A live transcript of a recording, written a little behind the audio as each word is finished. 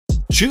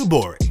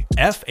CHUM&PARTNER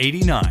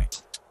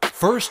F89.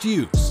 First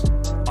use.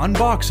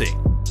 Unboxing.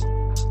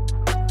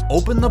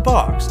 Open the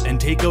box and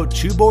take out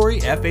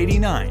CHUM&PARTNER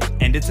F89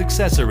 and its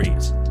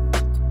accessories.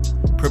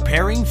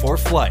 Preparing for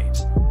flight.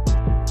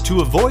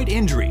 To avoid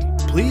injury,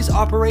 please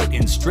operate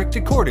in strict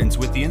accordance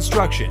with the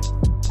instruction.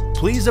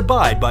 Please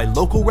abide by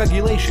local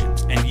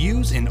regulations and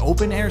use in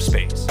open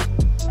airspace.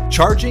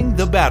 Charging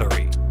the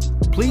battery.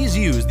 Please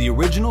use the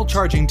original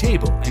charging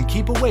table and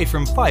keep away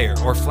from fire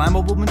or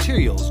flammable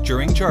materials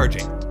during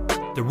charging.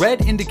 The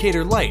red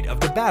indicator light of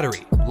the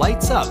battery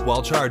lights up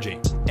while charging,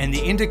 and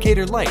the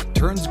indicator light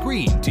turns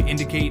green to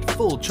indicate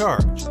full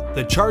charge.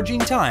 The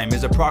charging time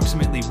is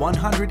approximately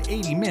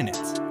 180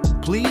 minutes.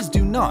 Please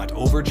do not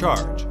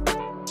overcharge.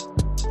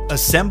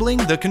 Assembling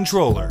the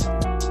controller.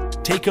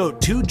 Take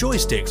out 2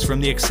 joysticks from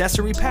the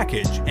accessory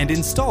package and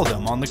install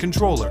them on the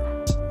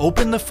controller.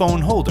 Open the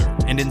phone holder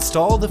and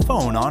install the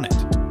phone on it.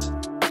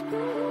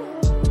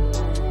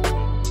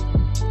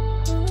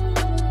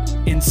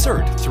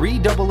 Insert 3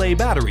 AA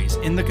batteries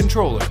in the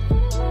controller.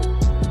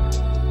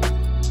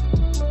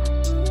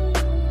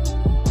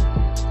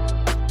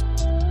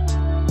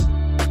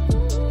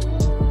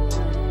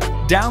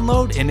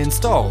 Download and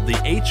install the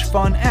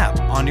CHUM app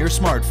on your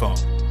smartphone.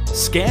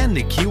 Scan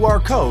the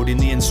QR code in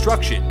the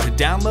instruction to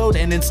download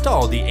and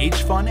install the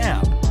CHUM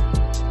app.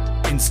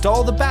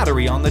 Install the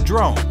battery on the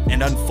drone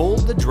and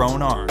unfold the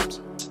drone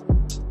arms.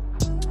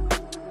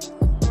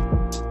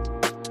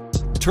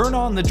 Turn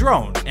on the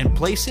drone and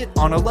place it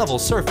on a level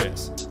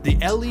surface. The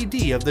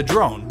LED of the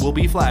drone will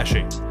be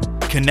flashing.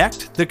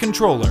 Connect the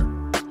controller.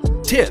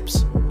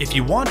 Tips: if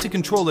you want to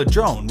control a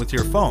drone with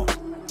your phone,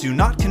 do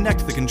not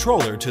connect the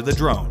controller to the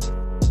drone.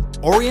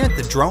 Orient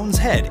the drone's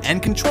head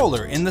and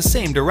controller in the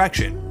same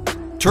direction.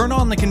 Turn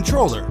on the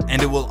controller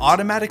and it will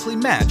automatically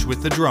match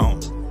with the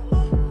drone.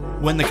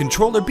 When the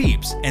controller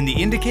beeps and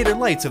the indicator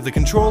lights of the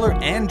controller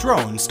and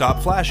drone stop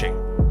flashing,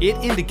 it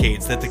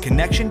indicates that the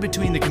connection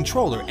between the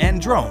controller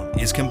and drone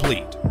is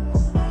complete.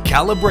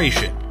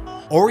 Calibration.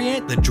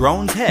 Orient the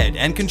drone's head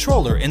and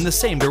controller in the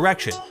same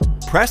direction.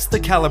 Press the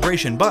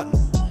calibration button.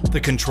 The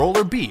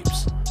controller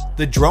beeps.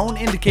 The drone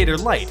indicator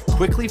light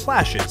quickly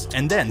flashes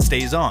and then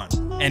stays on,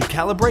 and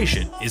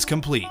calibration is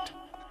complete.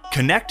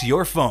 Connect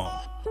your phone.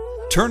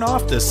 Turn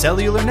off the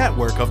cellular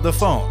network of the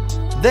phone.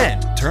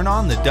 Then turn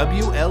on the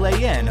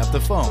WLAN of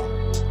the phone.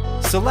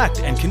 Select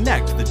and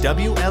connect the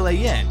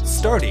WLAN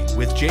starting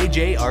with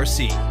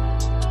JJRC.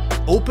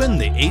 Open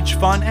the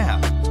CHUM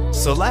app.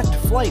 Select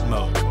Flight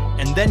Mode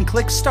and then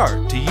click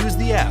Start to use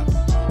the app.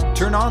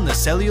 Turn on the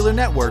cellular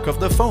network of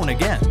the phone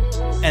again,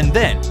 and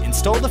then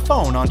install the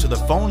phone onto the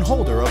phone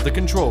holder of the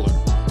controller.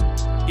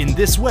 In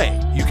this way,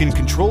 you can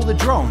control the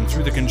drone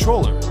through the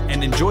controller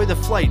and enjoy the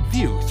flight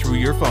view through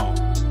your phone.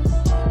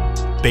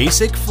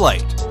 Basic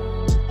flight.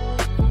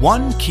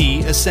 1 key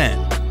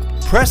ascend.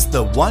 Press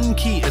the 1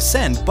 key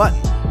ascend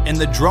button and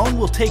the drone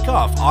will take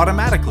off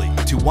automatically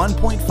to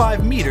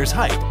 1.5 meters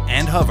height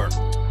and hover.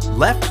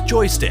 Left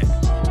joystick.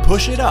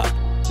 Push it up.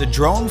 The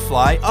drone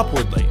fly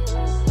upwardly.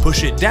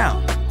 Push it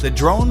down. The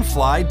drone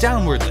fly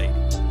downwardly.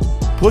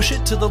 Push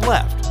it to the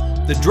left.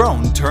 The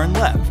drone turn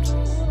left.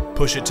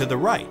 Push it to the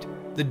right.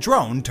 The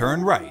drone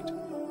turn right.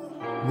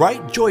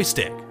 Right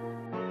joystick.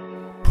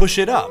 Push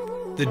it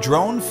up. The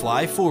drone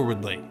fly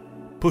forwardly.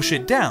 Push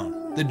it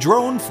down. The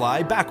drone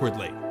fly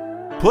backwardly.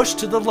 Push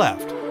to the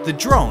left. The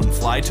drone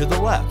fly to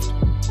the left.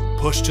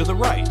 Push to the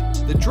right.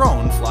 The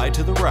drone fly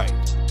to the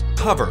right.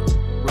 Hover.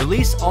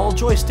 Release all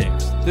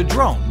joysticks. The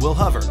drone will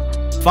hover.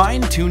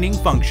 Fine-tuning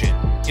function.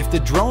 If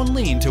the drone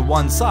leans to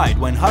one side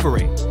when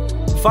hovering,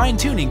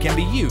 fine-tuning can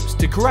be used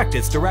to correct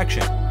its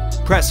direction.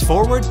 Press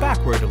forward,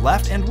 backward,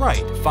 left, and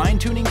right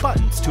fine-tuning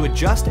buttons to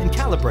adjust and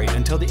calibrate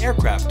until the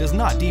aircraft does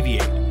not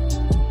deviate.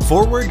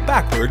 Forward,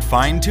 backward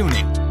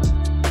fine-tuning.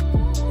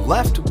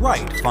 Left,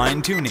 right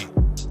fine-tuning.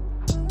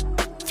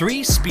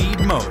 3-speed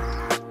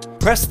mode.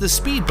 Press the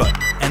speed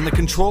button and the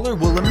controller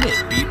will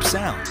emit beep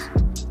sounds.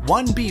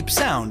 1 beep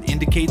sound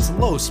indicates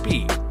low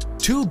speed,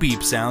 2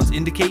 beep sounds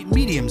indicate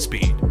medium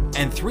speed,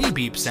 and 3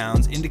 beep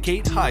sounds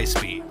indicate high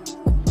speed.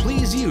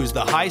 Please use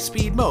the high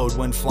speed mode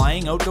when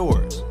flying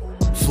outdoors.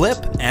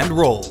 Flip and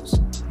rolls.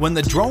 When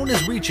the drone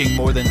is reaching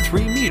more than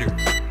 3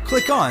 meters,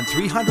 click on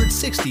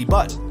 360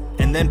 button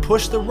and then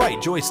push the right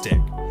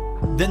joystick.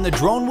 Then the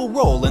drone will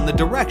roll in the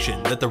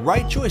direction that the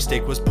right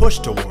joystick was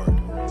pushed toward.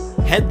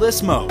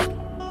 Headless mode.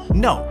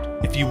 Note,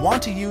 if you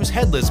want to use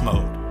headless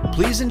mode,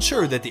 please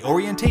ensure that the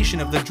orientation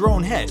of the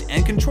drone head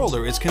and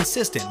controller is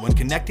consistent when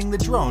connecting the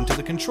drone to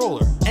the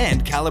controller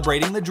and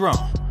calibrating the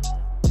drone.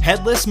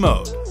 Headless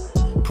mode.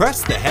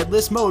 Press the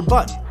headless mode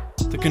button.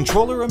 The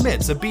controller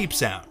emits a beep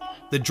sound.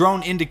 The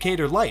drone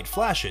indicator light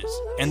flashes,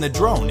 and the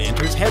drone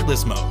enters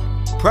headless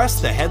mode.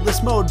 Press the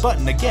headless mode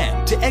button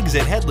again to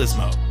exit headless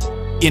mode.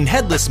 In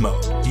headless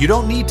mode, you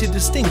don't need to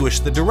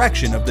distinguish the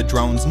direction of the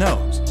drone's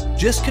nose.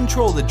 Just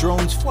control the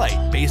drone's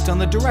flight based on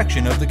the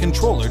direction of the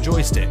controller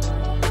joystick.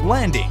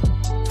 Landing.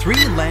 3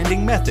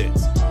 landing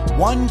methods.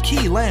 1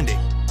 key landing.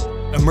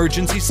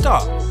 Emergency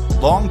stop.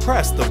 Long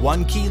press the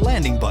 1 key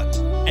landing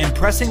button and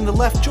pressing the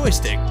left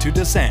joystick to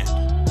descend.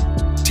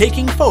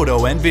 Taking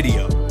photo and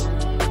video.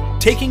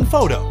 Taking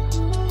photo.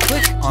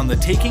 Click on the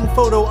Taking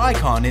Photo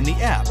icon in the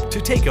app to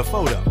take a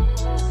photo.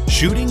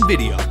 Shooting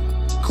video.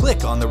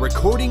 Click on the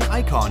Recording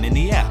icon in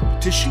the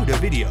app to shoot a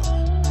video.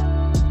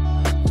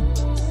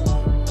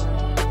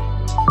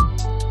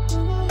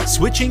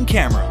 Switching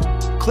camera.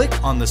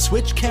 Click on the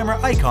Switch Camera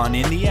icon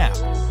in the app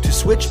to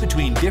switch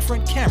between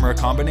different camera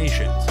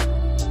combinations.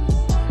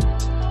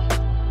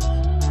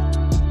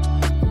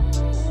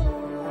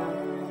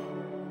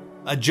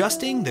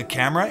 Adjusting the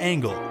camera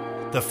angle.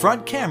 The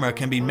front camera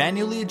can be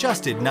manually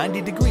adjusted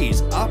 90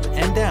 degrees up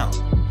and down.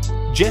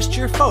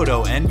 Gesture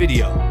photo and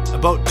video.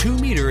 About 2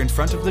 meters in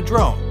front of the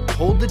drone,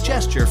 hold the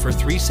gesture for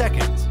 3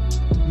 seconds.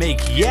 Make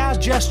yeah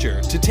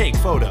gesture to take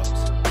photos.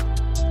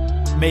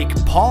 Make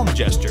palm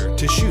gesture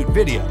to shoot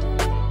video.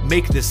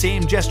 Make the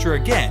same gesture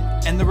again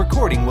and the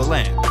recording will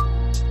land.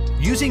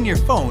 Using your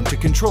phone to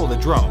control the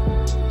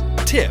drone.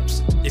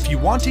 Tips: if you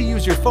want to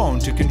use your phone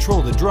to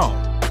control the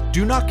drone,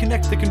 do not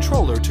connect the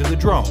controller to the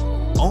drone.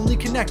 Only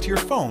connect your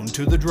phone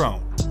to the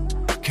drone.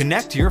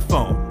 Connect your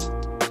phone.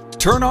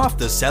 Turn off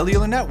the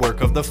cellular network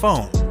of the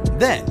phone.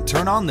 Then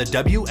turn on the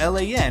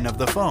WLAN of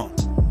the phone.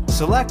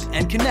 Select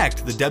and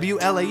connect the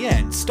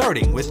WLAN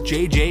starting with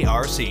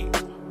JJRC.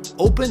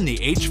 Open the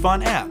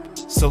HFun app,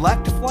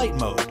 select flight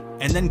mode,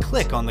 and then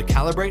click on the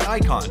calibrate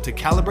icon to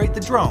calibrate the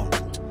drone.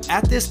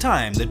 At this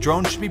time, the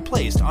drone should be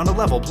placed on a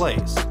level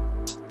place.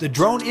 The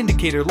drone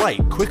indicator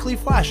light quickly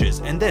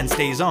flashes and then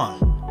stays on,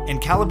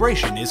 and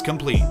calibration is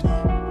complete.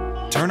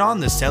 Turn on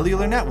the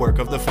cellular network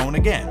of the phone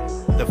again.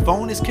 The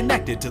phone is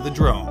connected to the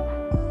drone.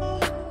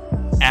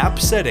 App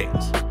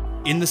settings.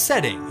 In the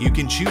setting, you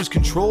can choose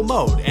control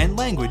mode and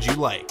language you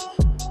like,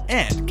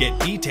 and get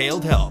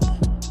detailed help.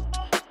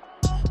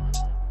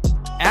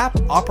 App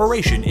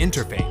operation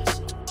interface.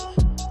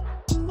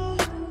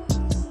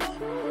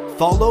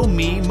 Follow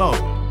me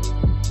mode.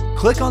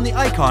 Click on the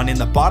icon in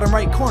the bottom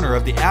right corner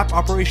of the app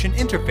operation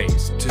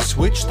interface to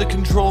switch the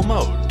control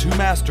mode to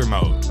master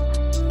mode.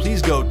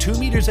 Please go 2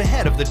 meters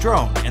ahead of the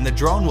drone and the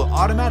drone will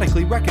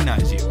automatically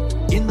recognize you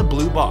in the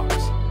blue box.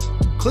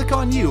 Click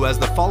on you as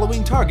the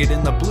following target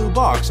in the blue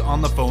box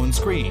on the phone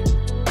screen,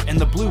 and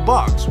the blue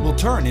box will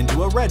turn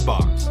into a red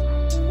box.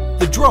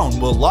 The drone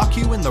will lock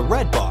you in the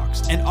red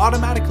box and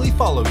automatically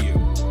follow you.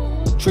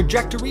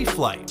 Trajectory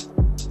flight.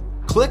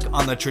 Click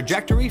on the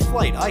trajectory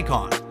flight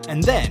icon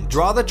and then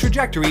draw the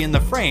trajectory in the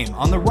frame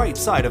on the right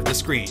side of the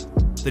screen.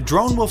 The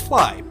drone will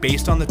fly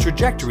based on the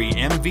trajectory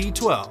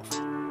MV12.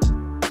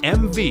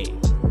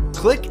 MV.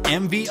 Click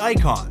MV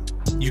icon.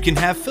 You can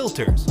have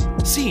filters,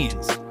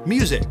 scenes,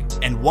 music,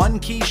 and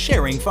one-key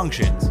sharing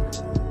functions.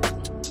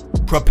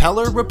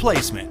 Propeller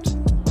replacement.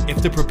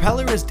 If the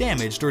propeller is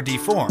damaged or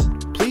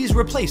deformed, please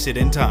replace it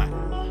in time.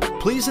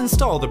 Please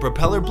install the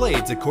propeller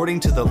blades according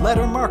to the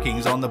letter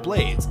markings on the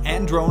blades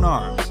and drone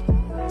arms.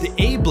 The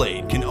A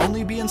blade can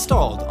only be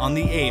installed on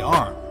the A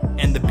arm,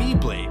 and the B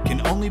blade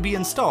can only be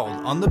installed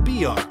on the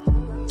B arm.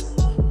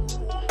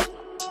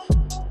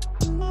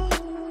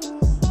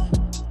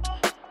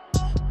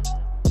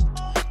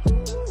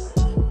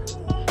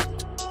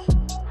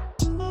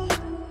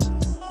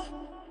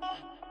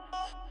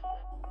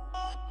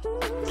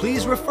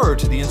 Please refer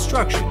to the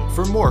instruction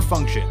for more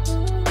functions.